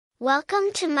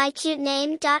Welcome to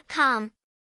mycutename.com.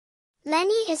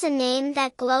 Leni is a name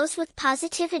that glows with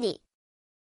positivity.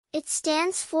 It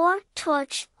stands for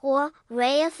torch or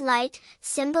ray of light,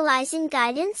 symbolizing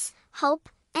guidance, hope,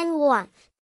 and warmth.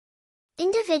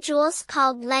 Individuals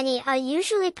called Leni are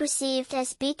usually perceived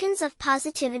as beacons of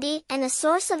positivity and a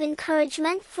source of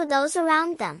encouragement for those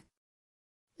around them.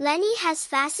 Leni has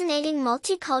fascinating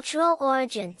multicultural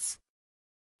origins.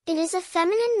 It is a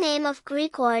feminine name of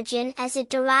Greek origin as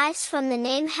it derives from the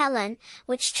name Helen,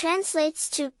 which translates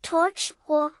to torch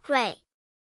or ray.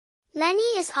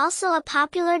 Leni is also a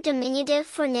popular diminutive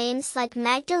for names like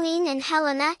Magdalene and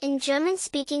Helena in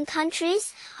German-speaking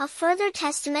countries, a further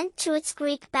testament to its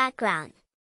Greek background.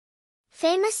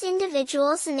 Famous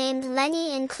individuals named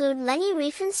Leni include Leni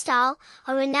Riefenstahl,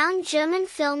 a renowned German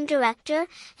film director,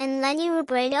 and Leni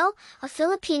Robredo, a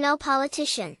Filipino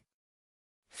politician.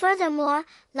 Furthermore,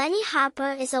 Leni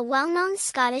Harper is a well-known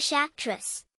Scottish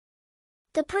actress.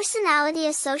 The personality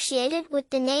associated with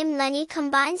the name Leni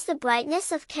combines the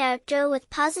brightness of character with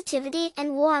positivity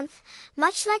and warmth,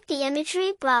 much like the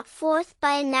imagery brought forth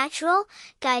by a natural,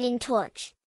 guiding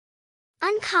torch.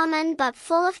 Uncommon but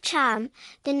full of charm,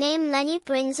 the name Leni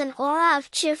brings an aura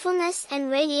of cheerfulness and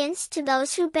radiance to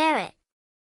those who bear it.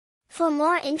 For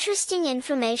more interesting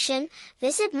information,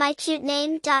 visit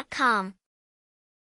mycutename.com.